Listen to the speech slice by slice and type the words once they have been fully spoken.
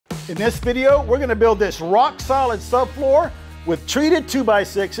In this video, we're gonna build this rock solid subfloor with treated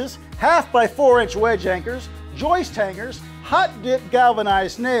 2x6s, 1/2 by 4-inch wedge anchors, joist hangers, hot dip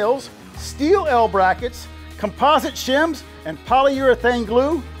galvanized nails, steel L brackets, composite shims, and polyurethane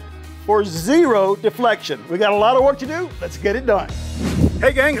glue for 0 deflection. We got a lot of work to do. Let's get it done.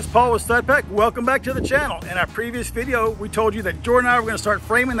 Hey gang, it's Paul with Studpack. Welcome back to the channel. In our previous video, we told you that Jordan and I were gonna start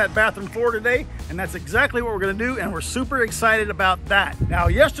framing that bathroom floor today, and that's exactly what we're gonna do, and we're super excited about that. Now,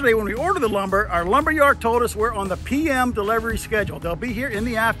 yesterday when we ordered the lumber, our lumber yard told us we're on the PM delivery schedule. They'll be here in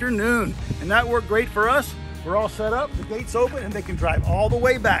the afternoon, and that worked great for us. We're all set up, the gate's open, and they can drive all the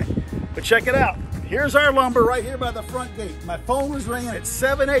way back. But check it out. Here's our lumber right here by the front gate. My phone was ringing at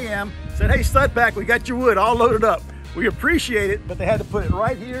 7 a.m. Said, hey, Studpack, we got your wood all loaded up. We appreciate it, but they had to put it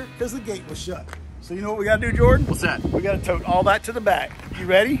right here because the gate was shut. So you know what we got to do, Jordan? What's that? We got to tote all that to the back. You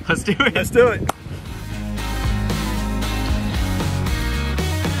ready? Let's do it. Let's do it.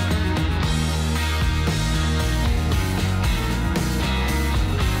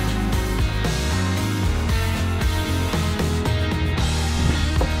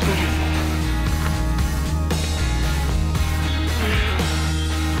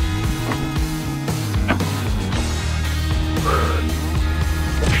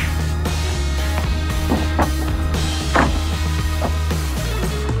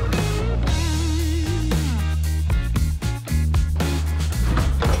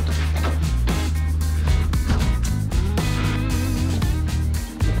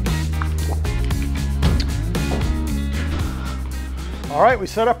 All right, we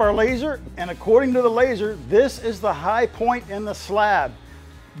set up our laser, and according to the laser, this is the high point in the slab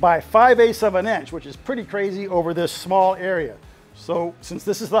by 5/8 of an inch, which is pretty crazy over this small area. So since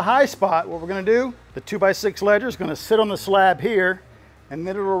this is the high spot, what we're gonna do, the 2x6 ledger is gonna sit on the slab here, and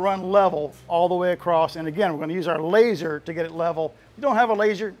then it'll run level all the way across. And again, we're gonna use our laser to get it level. If you don't have a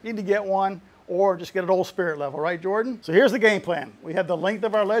laser, you need to get one, or just get it old spirit level, right, Jordan? So here's the game plan. We have the length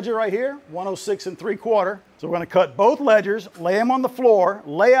of our ledger right here, 106 3/4. So we're gonna cut both ledgers, lay them on the floor,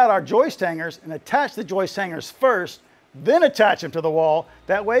 lay out our joist hangers, and attach the joist hangers first, then attach them to the wall.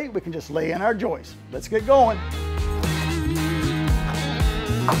 That way, we can just lay in our joist. Let's get going.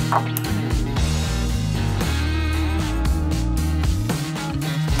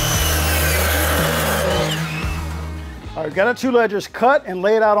 All right, we've got our 2 ledgers cut and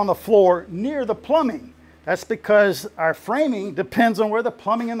laid out on the floor near the plumbing. That's because our framing depends on where the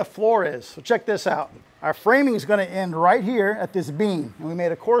plumbing in the floor is. So check this out. Our framing is gonna end right here at this beam, and we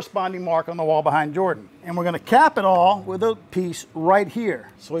made a corresponding mark on the wall behind Jordan. And we're gonna cap it all with a piece right here.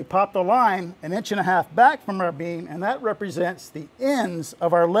 So we pop the line 1.5 inches back from our beam, and that represents the ends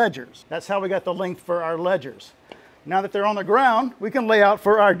of our ledgers. That's how we got the length for our ledgers. Now that they're on the ground, we can lay out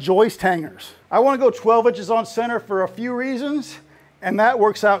for our joist hangers. I want to go 12 inches on center for a few reasons, and that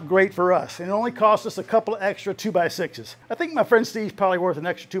works out great for us. And it only costs us a couple of extra 2x6s. I think my friend Steve's probably worth an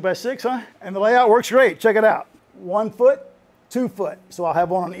extra 2x6, huh? And the layout works great. Check it out. 1 foot, 2 foot. So I'll have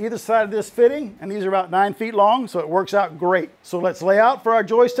one on either side of this fitting, and these are about 9 feet long, so it works out great. So let's lay out for our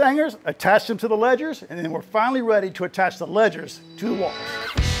joist hangers, attach them to the ledgers, and then we're finally ready to attach the ledgers to the walls.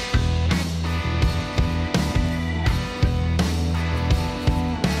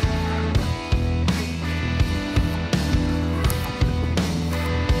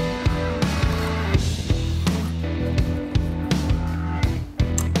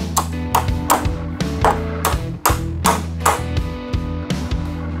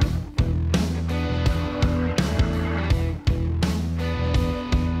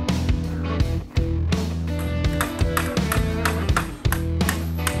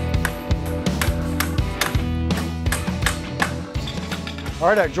 All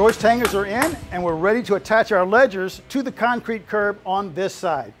right, our joist hangers are in, and we're ready to attach our ledgers to the concrete curb on this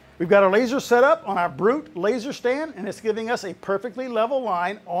side. We've got our laser set up on our Brute laser stand, and it's giving us a perfectly level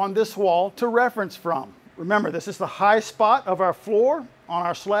line on this wall to reference from. Remember, this is the high spot of our floor on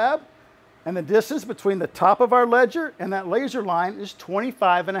our slab, and the distance between the top of our ledger and that laser line is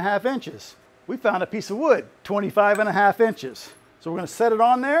 25.5 inches. We found a piece of wood, 25.5 inches. So we're gonna set it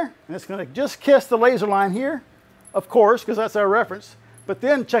on there, and it's gonna just kiss the laser line here, of course, because that's our reference. But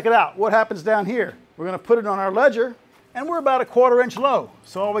then check it out, what happens down here? We're gonna put it on our ledger, and we're about 1/4 inch low.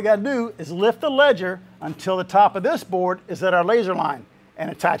 So all we gotta do is lift the ledger until the top of this board is at our laser line and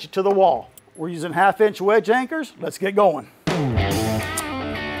attach it to the wall. We're using 1/2 inch wedge anchors. Let's get going.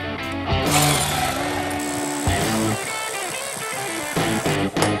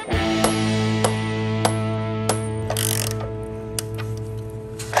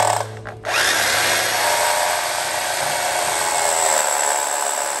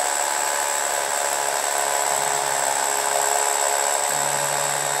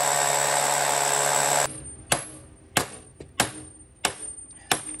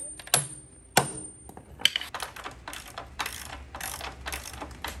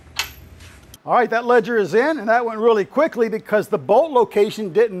 All right, that ledger is in, and that went really quickly because the bolt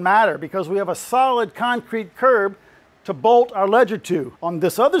location didn't matter because we have a solid concrete curb to bolt our ledger to. On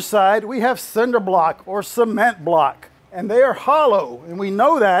this other side, we have cinder block or cement block, and they are hollow, and we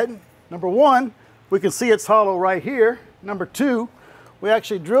know that. Number one, we can see it's hollow right here. Number two, we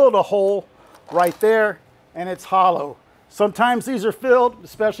actually drilled a hole right there, and it's hollow. Sometimes these are filled,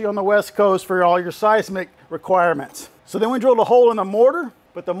 especially on the West Coast, for all your seismic requirements. So then we drilled a hole in the mortar,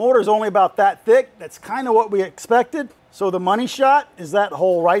 but the mortar is only about that thick. That's kind of what we expected. So the money shot is that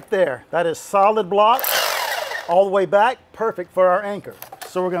hole right there. That is solid block all the way back, perfect for our anchor.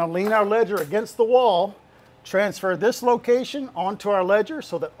 So we're going to lean our ledger against the wall, transfer this location onto our ledger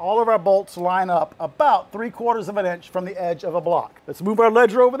so that all of our bolts line up about 3/4 of an inch from the edge of a block. Let's move our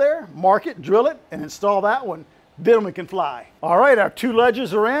ledger over there, mark it, drill it, and install that one. Then we can fly. All right, our two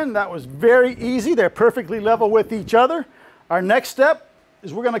ledgers are in. That was very easy. They're perfectly level with each other. Our next step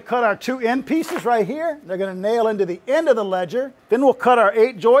is we're going to cut our two end pieces right here. They're going to nail into the end of the ledger. Then we'll cut our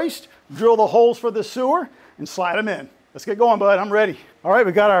 8 joist, drill the holes for the sewer, and slide them in. Let's get going, bud. I'm ready. All right,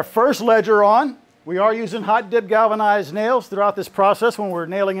 we got our first ledger on. We are using hot dip galvanized nails throughout this process when we're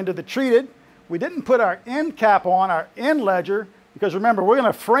nailing into the treated. We didn't put our end cap on our end ledger because remember, we're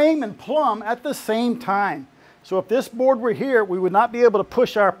going to frame and plumb at the same time. So if this board were here, we would not be able to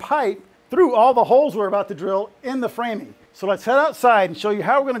push our pipe through all the holes we're about to drill in the framing. So let's head outside and show you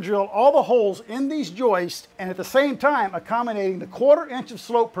how we're going to drill all the holes in these joists and at the same time accommodating the 1/4 inch of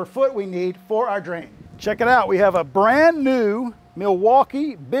slope per foot we need for our drain. Check it out. We have a brand new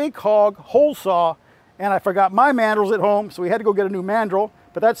Milwaukee Big Hog hole saw, and I forgot my mandrels at home, so we had to go get a new mandrel,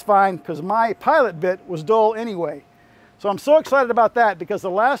 but that's fine because my pilot bit was dull anyway. So I'm so excited about that because the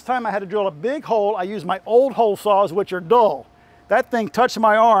last time I had to drill a big hole, I used my old hole saws, which are dull. That thing touched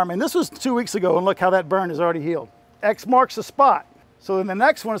my arm, and this was 2 weeks ago, and look how that burn is already healed. X marks the spot. So then the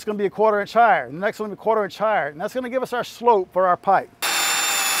next one is going to be a 1/4 inch higher, and the next one will be a 1/4 inch higher, and that's going to give us our slope for our pipe.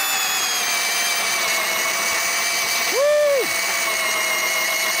 Woo!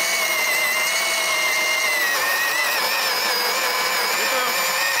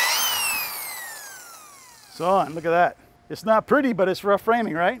 Son, look at that. It's not pretty, but it's rough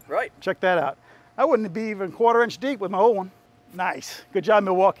framing, right? Right. Check that out. I wouldn't be even 1/4 inch deep with my old one. Nice. Good job,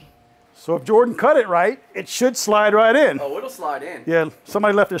 Milwaukee. So if Jordan cut it right, it should slide right in. Oh, it'll slide in. Yeah,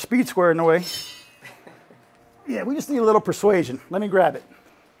 somebody left their speed square in the way. Yeah, we just need a little persuasion. Let me grab it.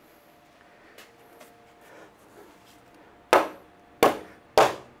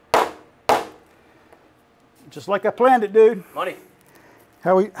 Just like I planned it, dude. Money.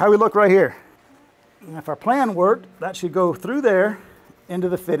 How we look right here. And if our plan worked, that should go through there into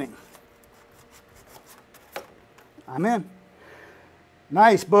the fitting. I'm in.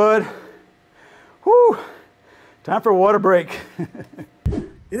 Nice, bud. Whew. Time for a water break. It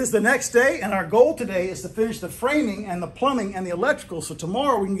is the next day, and our goal today is to finish the framing and the plumbing and the electrical, so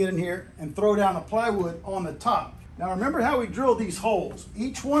tomorrow we can get in here and throw down the plywood on the top. Now remember how we drilled these holes.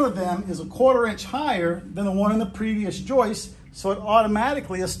 Each one of them is a 1/4 inch higher than the one in the previous joist, so it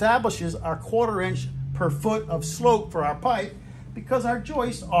automatically establishes our 1/4 inch per foot of slope for our pipe because our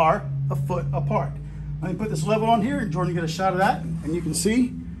joists are a foot apart. Let me put this level on here and Jordan get a shot of that, and you can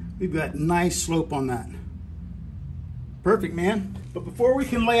see we've got nice slope on that. Perfect, man. But before we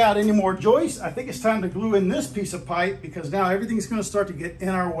can lay out any more joists, I think it's time to glue in this piece of pipe because now everything's going to start to get in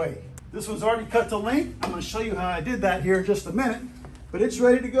our way. This one's already cut to length. I'm going to show you how I did that here in just a minute, but it's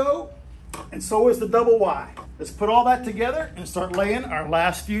ready to go, and so is the double Y. Let's put all that together and start laying our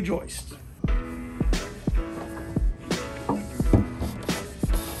last few joists.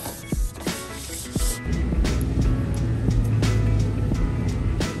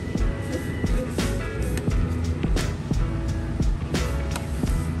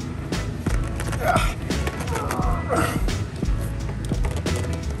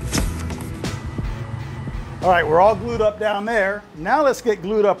 All right, we're all glued up down there. Now let's get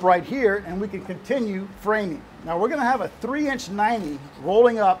glued up right here and we can continue framing. Now we're gonna have a 3" 90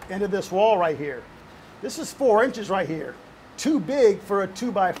 rolling up into this wall right here. This is 4 inches right here. Too big for a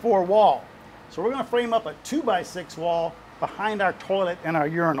 2x4 wall. So we're gonna frame up a 2x6 wall behind our toilet and our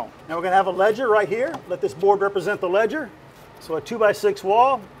urinal. Now we're gonna have a ledger right here. Let this board represent the ledger. So a 2x6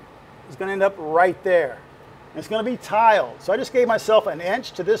 wall is gonna end up right there. It's going to be tiled. So I just gave myself an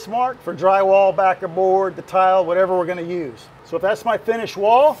inch to this mark for drywall, backer board, the tile, whatever we're going to use. So if that's my finished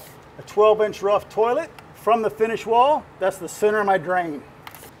wall, a 12-inch rough toilet, from the finished wall, that's the center of my drain.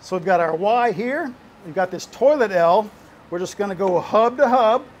 So we've got our Y here. We've got this toilet L. We're just going to go hub to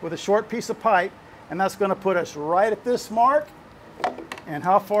hub with a short piece of pipe, and that's going to put us right at this mark. And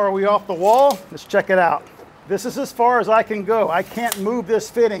how far are we off the wall? Let's check it out. This is as far as I can go. I can't move this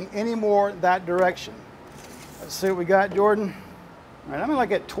fitting any more that direction. Let's see what we got, Jordan. All right, I'm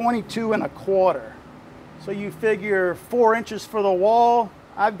like at 22 1/4. So you figure 4 inches for the wall.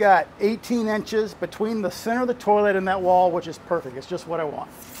 I've got 18 inches between the center of the toilet and that wall, which is perfect. It's just what I want.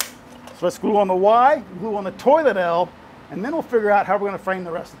 So let's glue on the Y, glue on the toilet L, and then we'll figure out how we're going to frame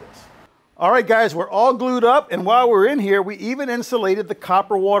the rest of this. All right, guys, we're all glued up, and while we're in here, we even insulated the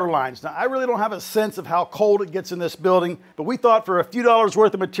copper water lines. Now, I really don't have a sense of how cold it gets in this building, but we thought for a few dollars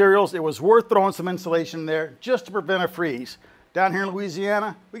worth of materials, it was worth throwing some insulation in there just to prevent a freeze. Down here in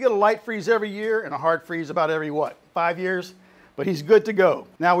Louisiana, we get a light freeze every year and a hard freeze about every, what, 5 years? But he's good to go.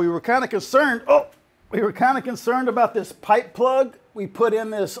 Now, we were kind of concerned about this pipe plug. We put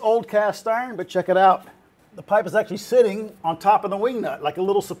in this old cast iron, but check it out. The pipe is actually sitting on top of the wing nut, like a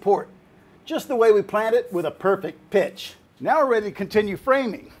little support. Just the way we planned it, with a perfect pitch. Now we're ready to continue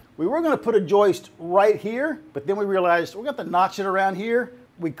framing. We were going to put a joist right here, but then we realized we're going to have to notch it around here.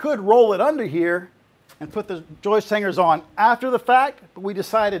 We could roll it under here and put the joist hangers on after the fact, but we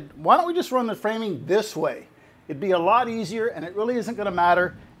decided, why don't we just run the framing this way? It'd be a lot easier, and it really isn't going to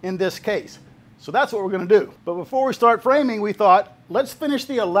matter in this case. So that's what we're going to do. But before we start framing, we thought, let's finish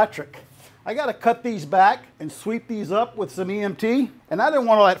the electric. I got to cut these back and sweep these up with some EMT, and I didn't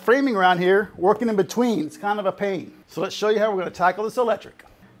want all that framing around here working in between. It's kind of a pain. So let's show you how we're going to tackle this electric.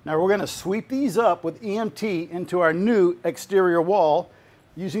 Now we're going to sweep these up with EMT into our new exterior wall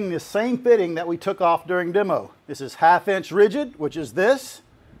using the same fitting that we took off during demo. This is 1/2 inch rigid, which is this,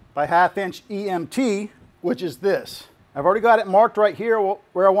 by 1/2 inch EMT, which is this. I've already got it marked right here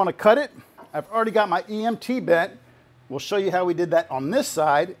where I want to cut it. I've already got my EMT bent. We'll show you how we did that on this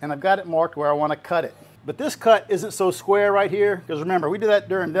side, and I've got it marked where I want to cut it. But this cut isn't so square right here, because remember, we did that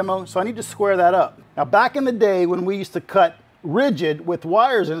during demo, so I need to square that up. Now, back in the day when we used to cut rigid with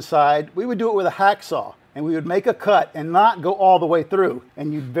wires inside, we would do it with a hacksaw, and we would make a cut and not go all the way through.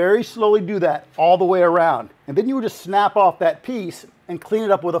 And you'd very slowly do that all the way around. And then you would just snap off that piece and clean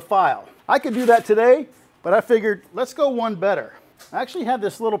it up with a file. I could do that today, but I figured, let's go one better. I actually have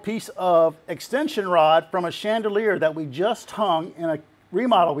this little piece of extension rod from a chandelier that we just hung in a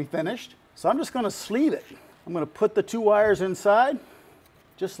remodel we finished. So I'm just going to sleeve it. I'm going to put the 2 wires inside,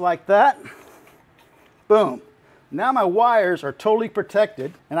 just like that. Boom. Now my wires are totally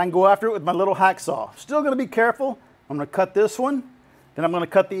protected, and I can go after it with my little hacksaw. Still going to be careful. I'm going to cut this one, then I'm going to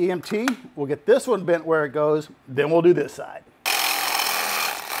cut the EMT. We'll get this one bent where it goes, then we'll do this side.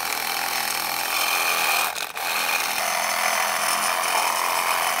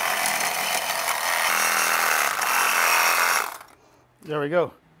 There we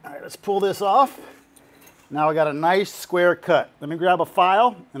go. All right, let's pull this off. Now I got a nice square cut. Let me grab a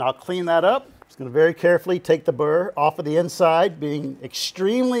file and I'll clean that up. Just going to very carefully take the burr off of the inside, being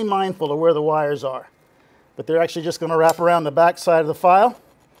extremely mindful of where the wires are. But they're actually just going to wrap around the back side of the file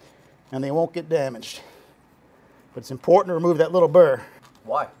and they won't get damaged. But it's important to remove that little burr.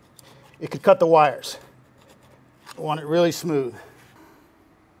 Why? It could cut the wires. I want it really smooth.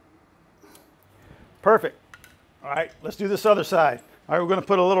 Perfect. All right, let's do this other side. All right, we're going to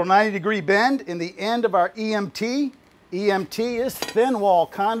put a little 90-degree bend in the end of our EMT. EMT is thin wall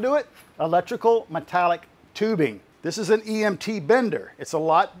conduit, electrical metallic tubing. This is an EMT bender. It's a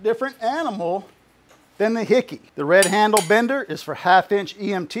lot different animal than the hickey. The red handle bender is for 1/2 inch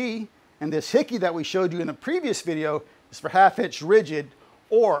EMT, and this hickey that we showed you in a previous video is for 1/2 inch rigid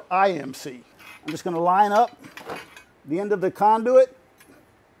or IMC. I'm just going to line up the end of the conduit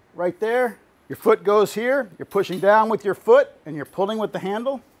right there. Your foot goes here, you're pushing down with your foot, and you're pulling with the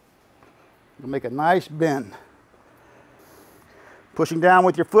handle. You'll make a nice bend. Pushing down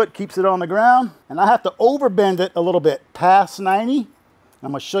with your foot keeps it on the ground, and I have to overbend it a little bit, past 90.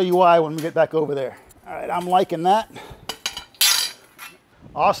 I'm gonna show you why when we get back over there. All right, I'm liking that.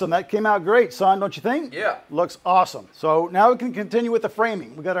 Awesome, that came out great, son, don't you think? Yeah. Looks awesome. So now we can continue with the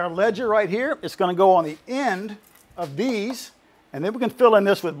framing. We got our ledger right here. It's gonna go on the end of these, and then we can fill in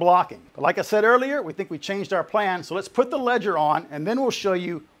this with blocking. But like I said earlier, we think we changed our plan, so let's put the ledger on, and then we'll show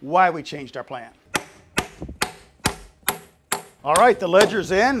you why we changed our plan. All right, the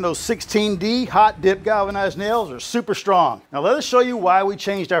ledger's in. Those 16D hot dip galvanized nails are super strong. Now let us show you why we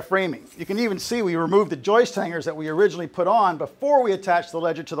changed our framing. You can even see we removed the joist hangers that we originally put on before we attached the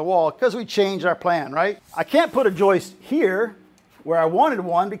ledger to the wall because we changed our plan, right? I can't put a joist here where I wanted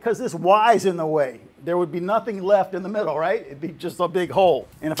one because this Y's in the way. There would be nothing left in the middle, right? It'd be just a big hole.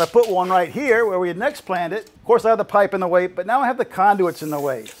 And if I put one right here where we had next planned it, of course I have the pipe in the way, but now I have the conduits in the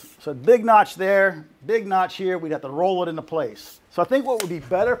way. So big notch there, big notch here, we'd have to roll it into place. So I think what would be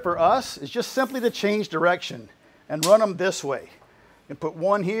better for us is just simply to change direction and run them this way. And put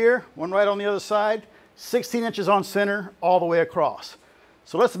one here, one right on the other side. 16 inches on center all the way across.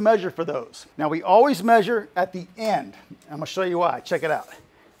 So let's measure for those. Now we always measure at the end. I'm gonna show you why, check it out.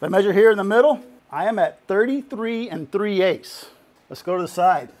 If I measure here in the middle, I am at 33 3/8. Let's go to the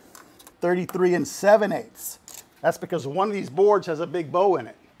side, 33 7/8. That's because one of these boards has a big bow in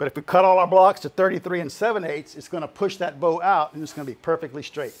it. But if we cut all our blocks to 33 7/8, it's gonna push that bow out and it's gonna be perfectly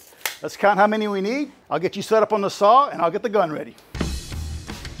straight. Let's count how many we need. I'll get you set up on the saw and I'll get the gun ready.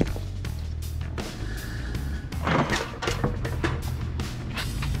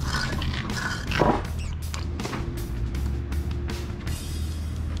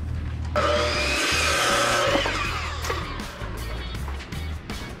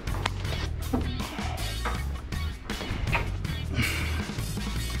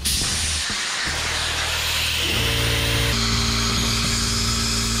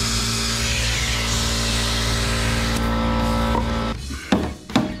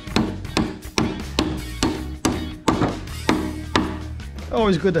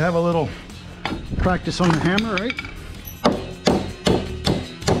 Always good to have a little practice on the hammer, right?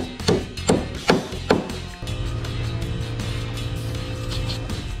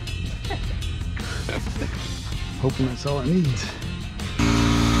 Hoping that's all it needs.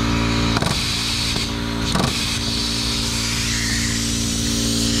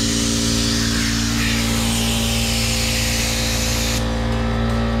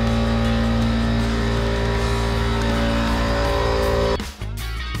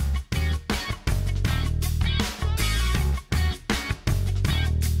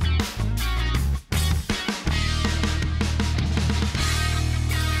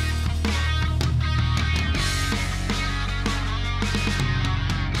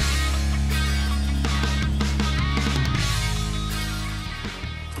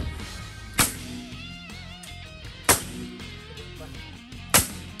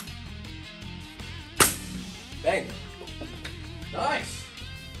 Bang. Nice.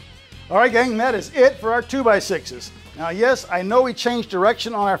 All right, gang, that is it for our 2x6s. Now, yes, I know we changed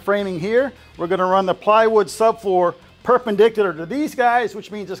direction on our framing here. We're gonna run the plywood subfloor perpendicular to these guys,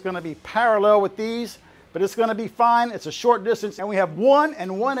 which means it's gonna be parallel with these, but it's gonna be fine. It's a short distance, and we have 1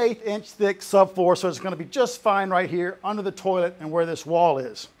 1/8 inch thick subfloor, so it's gonna be just fine right here under the toilet and where this wall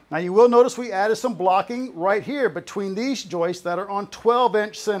is. Now, you will notice we added some blocking right here between these joists that are on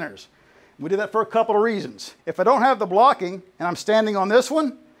 12-inch centers. We did that for a couple of reasons. If I don't have the blocking and I'm standing on this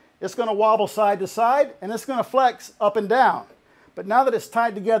one, it's gonna wobble side to side and it's gonna flex up and down. But now that it's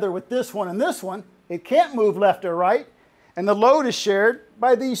tied together with this one and this one, it can't move left or right, and the load is shared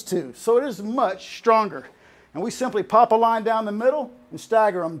by these two, so it is much stronger. And we simply pop a line down the middle and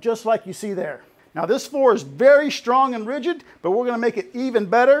stagger them just like you see there. Now this floor is very strong and rigid, but we're gonna make it even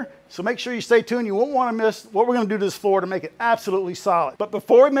better, so make sure you stay tuned. You won't wanna miss what we're gonna do to this floor to make it absolutely solid. But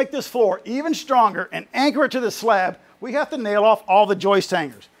before we make this floor even stronger and anchor it to the slab, we have to nail off all the joist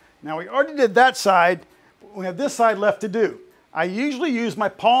hangers. Now we already did that side, but we have this side left to do. I usually use my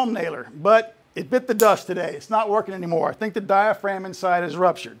palm nailer, but it bit the dust today. It's not working anymore. I think the diaphragm inside is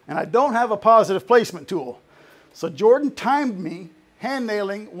ruptured, and I don't have a positive placement tool. So Jordan timed me hand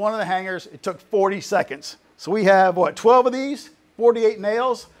nailing one of the hangers. It took 40 seconds. So we have, what, 12 of these, 48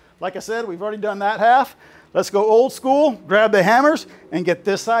 nails. Like I said, we've already done that half. Let's go old school, grab the hammers, and get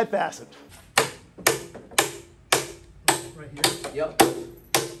this side fastened. Right here? Yep.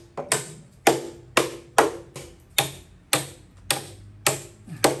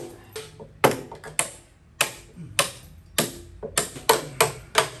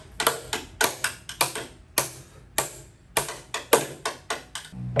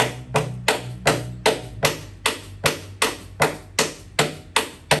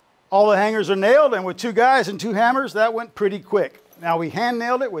 All the hangers are nailed, and with 2 guys and 2 hammers, that went pretty quick. Now we hand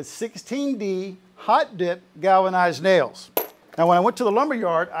nailed it with 16D hot dip galvanized nails. Now when I went to the lumber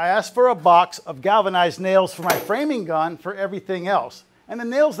yard, I asked for a box of galvanized nails for my framing gun for everything else. And the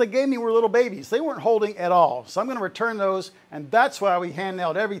nails they gave me were little babies. They weren't holding at all. So I'm gonna return those, and that's why we hand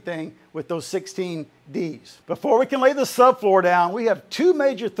nailed everything with those 16Ds. Before we can lay the subfloor down, we have 2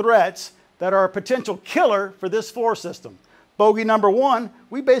 major threats that are a potential killer for this floor system. Bogey number 1,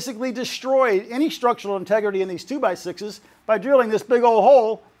 we basically destroyed any structural integrity in these 2x6s by drilling this big old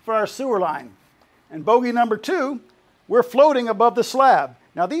hole for our sewer line. And bogey number 2, we're floating above the slab.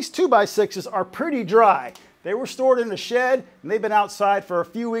 Now these 2x6s are pretty dry. They were stored in the shed and they've been outside for a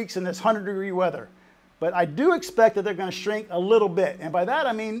few weeks in this 100-degree weather. But I do expect that they're gonna shrink a little bit. And by that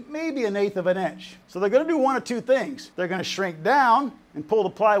I mean maybe 1/8 of an inch. So they're gonna do one of 2 things. They're gonna shrink down and pull the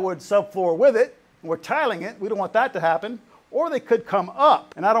plywood subfloor with it. And we're tiling it, we don't want that to happen. Or they could come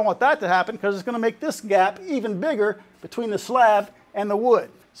up, and I don't want that to happen because it's gonna make this gap even bigger between the slab and the wood.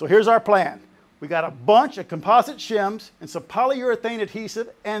 So here's our plan. We got a bunch of composite shims and some polyurethane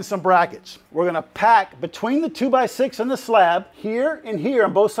adhesive and some brackets. We're gonna pack between the 2x6 and the slab, here and here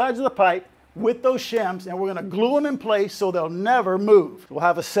on both sides of the pipe, with those shims, and we're gonna glue them in place so they'll never move. We'll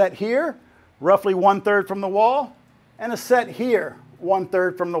have a set here, roughly 1/3 from the wall, and a set here,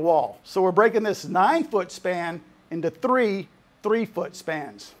 1/3 from the wall. So we're breaking this 9-foot span into 3 3-foot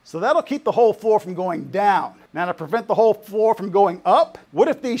spans. So that'll keep the whole floor from going down. Now, to prevent the whole floor from going up, what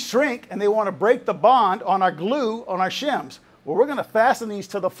if these shrink and they want to break the bond on our glue on our shims? Well, we're going to fasten these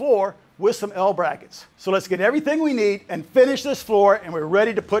to the floor with some L brackets. So let's get everything we need and finish this floor, and we're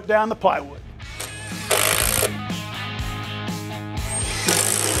ready to put down the plywood.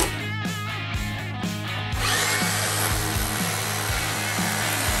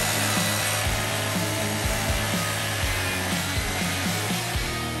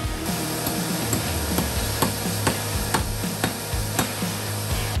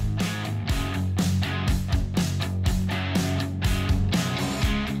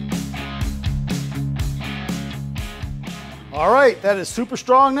 All right, that is super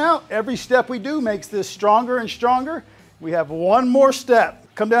strong now. Every step we do makes this stronger and stronger. We have one more step.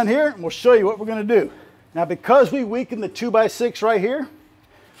 Come down here and we'll show you what we're gonna do. Now, because we weakened the 2x6 right here,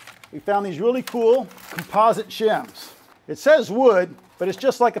 we found these really cool composite shims. It says wood, but it's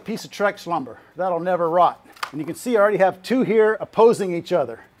just like a piece of Trex lumber. That'll never rot. And you can see I already have two here opposing each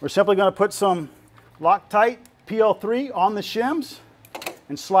other. We're simply gonna put some Loctite PL3 on the shims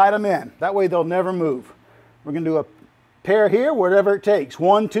and slide them in. That way they'll never move. We're gonna do a pair here, whatever it takes.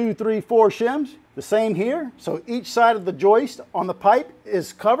 1, 2, 3, 4 shims. The same here. So each side of the joist on the pipe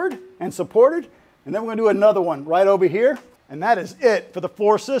is covered and supported. And then we're gonna do another one right over here. And that is it for the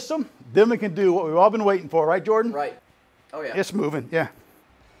floor system. Then we can do what we've all been waiting for, right, Jordan? Right. Oh, yeah. It's moving, yeah.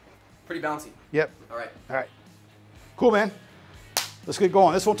 Pretty bouncy. Yep. All right. All right. Cool, man. Let's get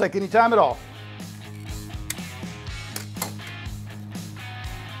going. This won't take any time at all.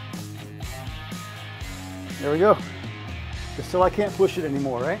 There we go. Just so I can't push it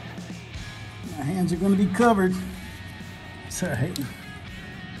anymore, right? My hands are going to be covered. It's all right.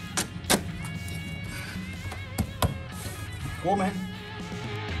 Cool, man.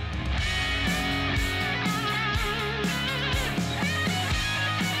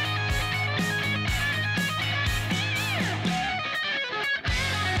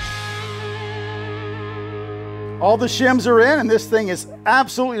 All the shims are in, and this thing is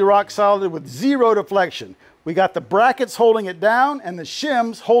absolutely rock solid with zero deflection. We got the brackets holding it down and the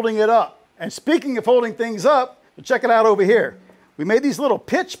shims holding it up. And speaking of holding things up, check it out over here. We made these little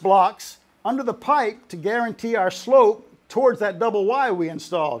pitch blocks under the pipe to guarantee our slope towards that double Y we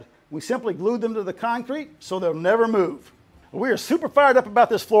installed. We simply glued them to the concrete so they'll never move. We are super fired up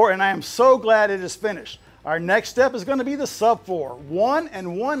about this floor, and I am so glad it is finished. Our next step is going to be the subfloor. 1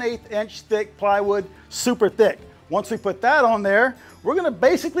 1/8 inch thick plywood, super thick. Once we put that on there, we're gonna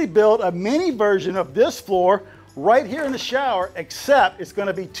basically build a mini version of this floor right here in the shower, except it's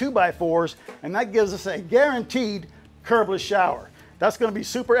gonna be 2x4s, and that gives us a guaranteed curbless shower. That's gonna be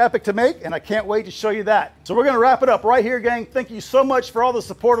super epic to make, and I can't wait to show you that. So we're gonna wrap it up right here, gang. Thank you so much for all the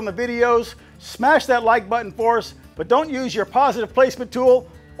support on the videos. Smash that like button for us, but don't use your positive placement tool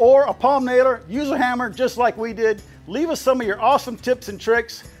or a palm nailer. Use a hammer just like we did. Leave us some of your awesome tips and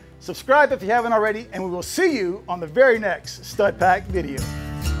tricks. Subscribe if you haven't already, and we will see you on the very next Stud Pack video.